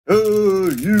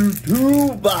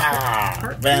YouTube.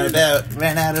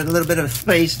 Ran out of a little bit of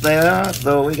space there,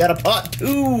 so we got a part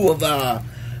 2 of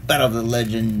Battle of the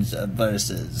Legends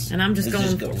versus. And I'm just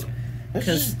going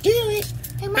because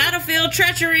Battlefield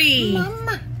Treachery.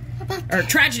 Mama. Or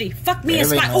tragedy. Fuck me, a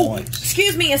spider. Oh,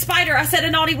 excuse me, a spider. I said a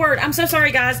naughty word. I'm so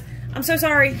sorry, guys. I'm so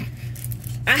sorry.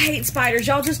 I hate spiders.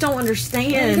 Y'all just don't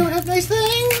understand. You don't have nice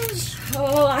things.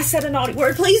 Oh, I said a naughty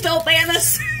word. Please don't ban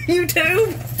us,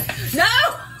 YouTube. No.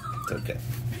 It's okay.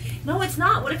 No, it's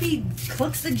not. What if he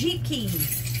clicks the Jeep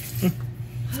keys?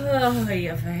 Oh,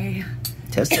 yeah,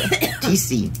 Test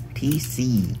TC.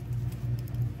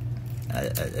 I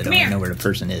don't even know where the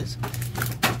person is.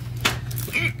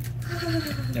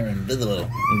 They're invisible.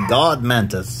 God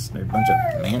mantis. There are a bunch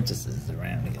of mantises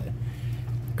around here.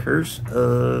 Curse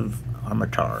of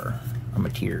Armatir. Come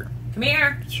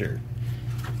here. Sure.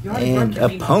 And a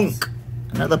punk.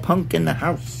 Another punk in the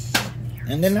house.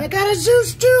 And then I got a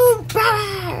Zeus too.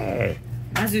 Bye.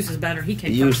 My Zeus is better. He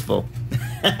came useful.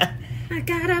 I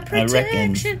got a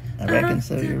protection. I reckon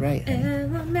so. You're right.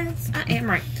 Elements. I am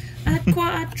right. A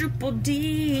quadruple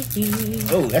D.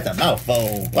 Oh, that's a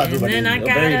mouthful. Quadruple D. And then I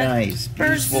got very a nice.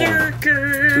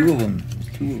 Berserker. Two of them.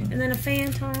 And then a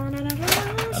Phantom and a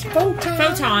Photon.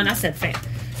 Photon. I said Phantom.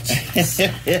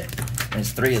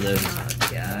 There's 3 of those. Oh,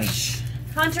 gosh.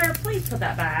 Hunter, please put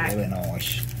that back. Very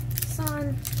nice.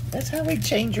 Son. That's how we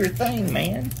change your thing,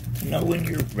 man. To know when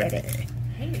you're ready.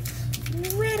 Hey.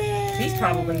 Ready. He's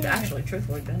probably actually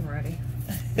truthfully been ready.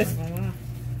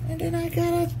 And then I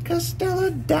got a Costello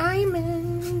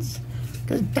Diamonds.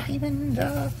 Because diamonds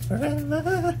are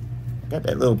forever. Got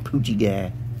that little poochie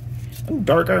guy. Oh,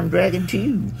 Dark Arm Dragon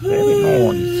 2. Very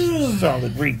nice.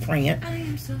 Solid reprint. I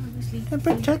am so sleepy. And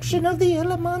Protection of the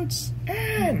Elements.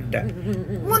 And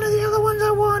one of the other ones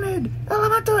I wanted.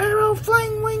 Elemental Hero,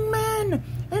 Flying Wingman,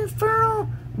 Infernal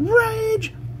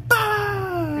Rage.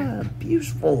 Bah!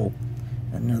 Beautiful.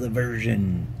 Another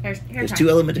version. There's 2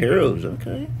 Element Heroes.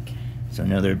 Okay. So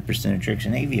another Percentrix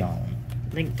and Avion.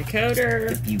 Link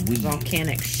Decoder.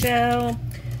 Volcanic Shell.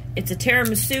 It's a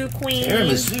Tiramisu Queen.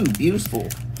 Tiramisu, beautiful.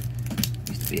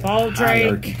 Used to be a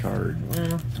hierarchy card.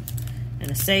 Well, and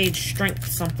a Sage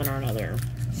Strength something or another.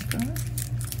 Okay.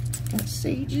 Got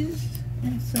Sages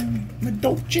and some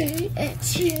Madolce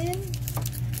Action.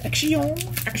 Action.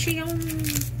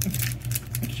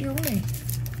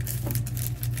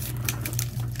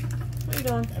 What are you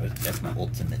doing? That's my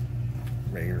ultimate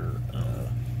rare.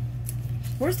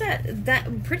 Where's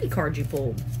that pretty card you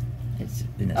pulled? It's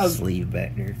in a sleeve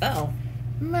back there. Oh.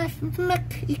 Mech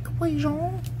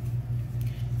Equation.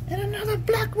 And another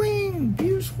Blackwing.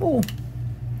 Beautiful.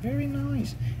 Very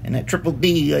nice. And that triple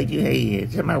D, like you hate,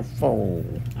 it's a mouthful.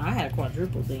 I had a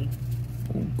quadruple D.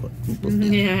 Oh, quadruple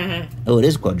D. Yeah. Oh, it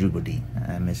is quadruple D.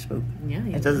 I misspoke. Yeah.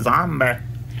 It's a zombie.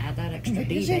 Add that extra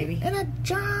D, baby. And a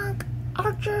junk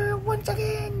archer once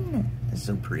again. That's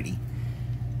so pretty.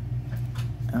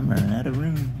 I'm running out of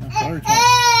room. My cards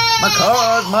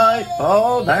might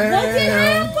fall down. What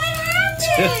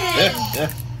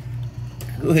happened?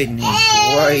 Goodness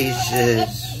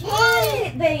gracious.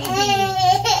 What, baby? He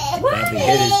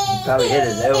probably hit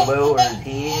his elbow or his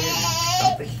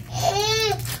head or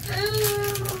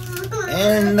something.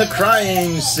 And the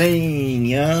crying scene,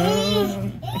 yeah.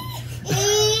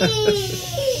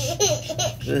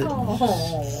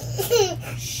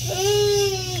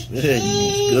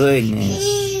 Goodness.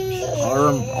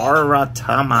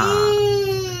 Aratama.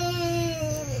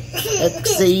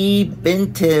 Exibento.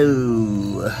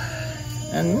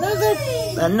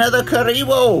 Another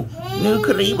Karibo. New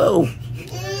Karibo.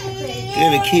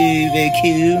 Very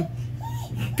cute.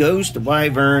 Ghost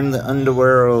Wyvern, the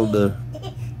Underworld.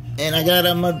 And I got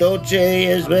a Madolce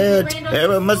as well.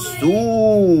 Tiramisu.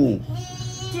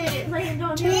 Did it land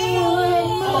on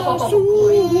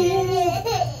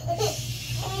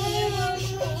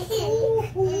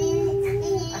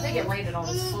I think it landed on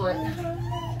his foot.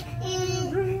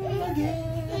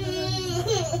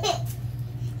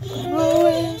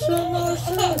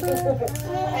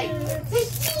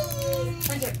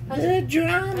 The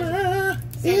drama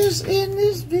is in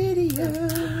this video.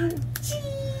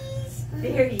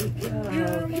 There you go.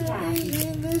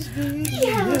 In this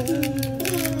video.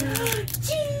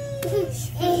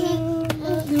 Oh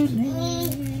my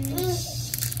goodness.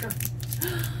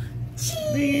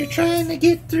 We're trying to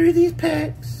get through these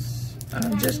packs.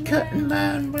 I'm just cutting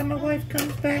mine when my wife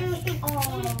comes back.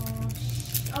 Oh,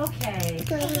 okay.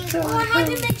 I had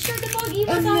to make sure the buggy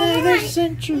was another alright.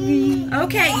 century.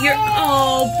 Okay, you're.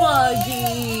 Oh,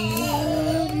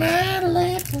 buggy. My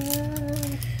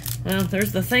letter. Well,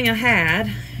 there's the thing I had,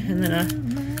 and then a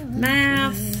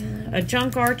math, a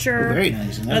junk archer. Oh, very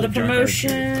nice. Another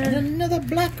promotion. And another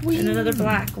black wing. And another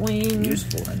black wing.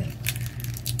 Useful, honey.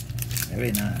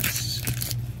 Very nice.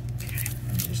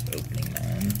 I'm just opening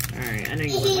mine. Alright, I know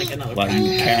you want like another While pack.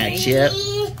 you catch up.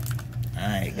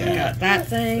 I got that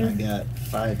thing. I got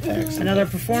 5 packs. Another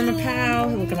Performa Pal,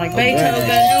 looking like Very Beethoven.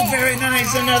 nice. Oh, very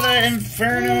nice. Another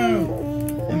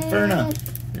Inferno.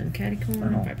 And Catty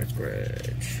Corn, Piper's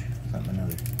Grudge.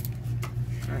 Another.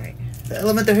 Alright. The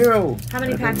Elemental Hero. How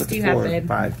many packs do you have, babe?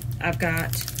 5. I've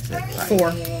got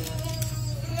 4. So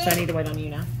I need to wait on you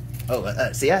now.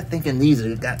 Oh, see, I'm thinking these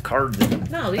have got cards in them.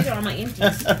 No, these are all my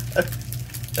empties.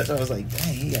 That's why I was like,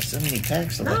 dang, you got so many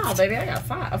packs left. No, baby, I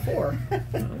got 4.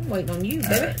 I'm waiting on you,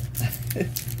 baby.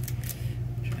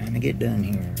 Trying to get done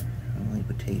here. Only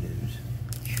potatoes.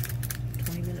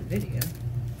 20-minute video.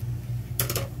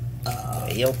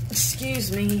 Yep.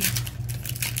 Excuse me.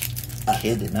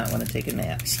 Kid did not want to take a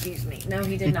nap. Excuse me. No,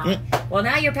 he did not. Well,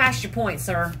 now you're past your point,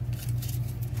 sir.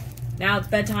 Now it's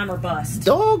bedtime or bust.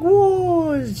 Dog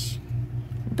Wars.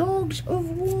 Dogs of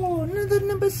War. Another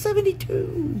number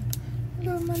 72.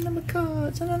 Another my number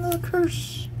cards. And another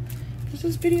curse. Because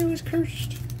this video is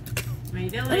cursed. How you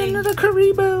doing? And another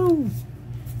Karibo.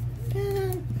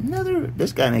 And another.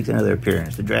 This guy makes another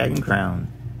appearance. The Dragon Crown.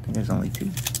 I think there's only 2.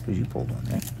 Because you pulled one,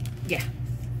 right? Yeah.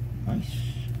 Nice.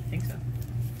 I think so.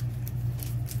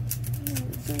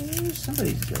 Where's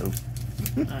somebody's go?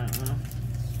 I don't know.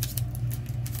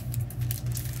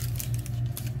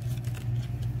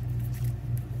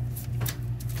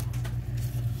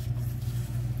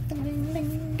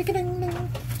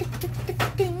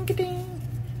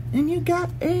 And you got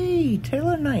a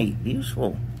Taylor Knight,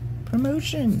 useful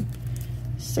promotion,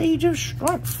 Sage of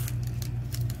Strength,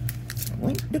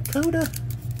 Link Dakota,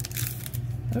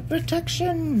 a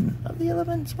protection of the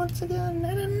elements once again,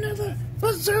 and another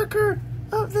Berserker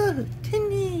of the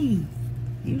Tinny,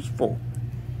 useful,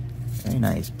 very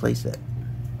nice playset.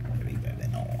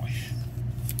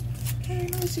 Very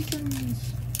nice. Very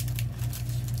nice.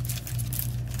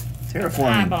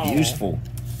 Terraforming, Eyeball. useful.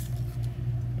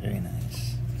 Very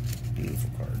nice. Beautiful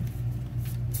card.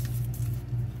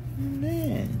 And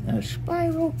then a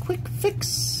Spiral Quick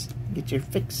Fix. Get your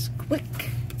fix quick.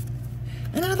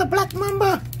 And another Black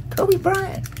Mamba, Kobe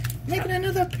Bryant, making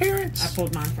another appearance. I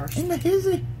pulled mine first. In the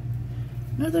hizzy.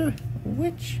 Another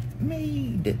Witch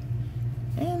Maid.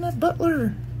 And a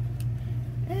Butler.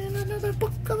 And another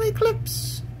Book of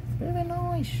Eclipse. Very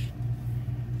nice.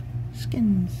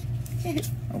 Skins.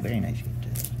 Oh, very nice.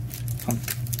 Pump.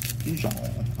 Fusion.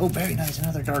 Oh, very nice.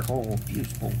 Another Dark Hole.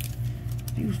 Beautiful.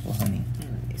 Beautiful, honey.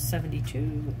 72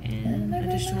 and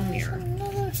additional mirror.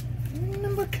 Another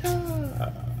number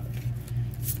card.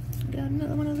 Got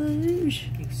another one of those.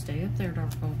 You stay up there,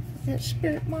 Darko. We got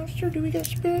Spirit Monster. Do we got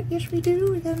Spirit? Yes, we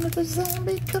do. We got another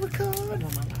Zombie cover I card.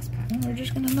 want my last pack. And we're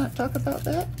just going to not talk about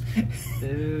that.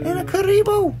 Boo. And a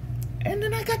Karibo. And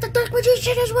then I got the Dark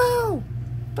Magician as well.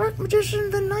 Dark Magician,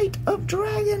 the Knight of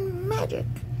Dragon Magic.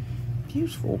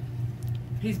 Useful.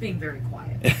 He's being very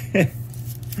quiet.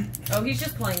 Oh, he's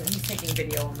just playing. He's taking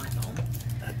video on my phone.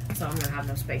 So I'm going to have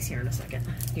no space here in a second.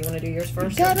 Do you want to do yours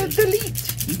first? We gotta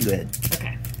delete. You good.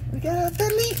 Okay. We gotta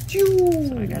delete you.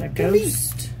 So I got a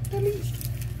Ghost. Delete.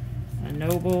 A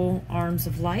Noble Arms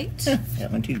of Light.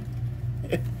 That one too.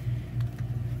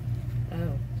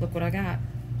 Oh, look what I got.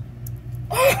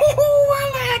 Oh,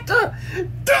 I like the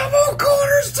double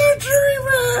quarter century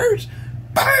rares.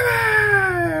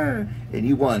 Bye. And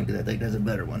you won because I think that's a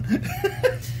better one.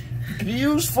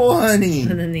 Useful, honey.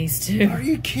 And then these two. Are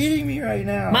you kidding me right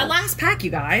now? My last pack,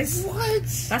 you guys. What?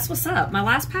 That's what's up. My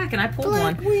last pack, and I pulled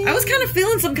Black one. Wing. I was kind of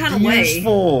feeling some kind of way.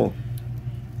 Useful.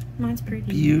 Mine's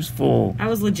pretty. Useful. I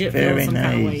was legit Very feeling some nice.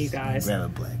 kind of way, you guys. Grab a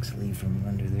black sleeve from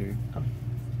under there. A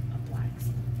black.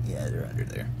 Yeah, they're under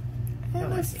there.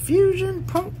 And I a see. fusion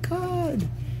punk card.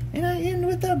 And I end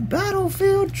with a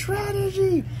battlefield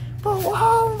strategy. But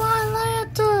oh my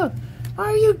Lanta!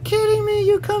 Are you kidding me?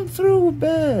 You come through,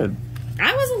 babe.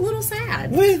 I was a little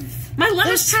sad. With My last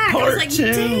this pack, I was like, part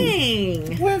two.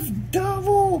 dang. With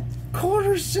double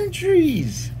quarter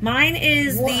centuries. Mine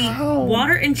is Wow. the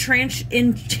Water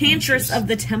Enchantress of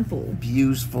the Temple.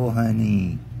 Beautiful,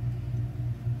 honey.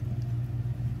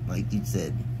 Like you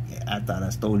said, yeah, I thought I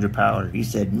stole your power. You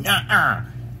said, nah.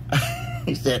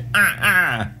 He said,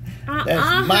 That's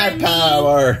my honey.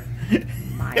 power.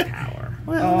 My power.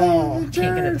 Well, Oh,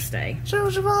 can't get it to stay.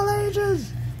 Shows of all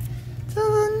ages. To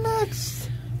the next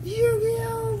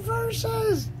Yu-Gi-Oh!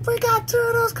 Versus. We got 2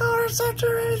 of those quarter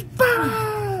centuries.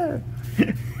 Bye.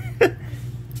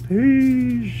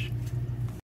 Peace.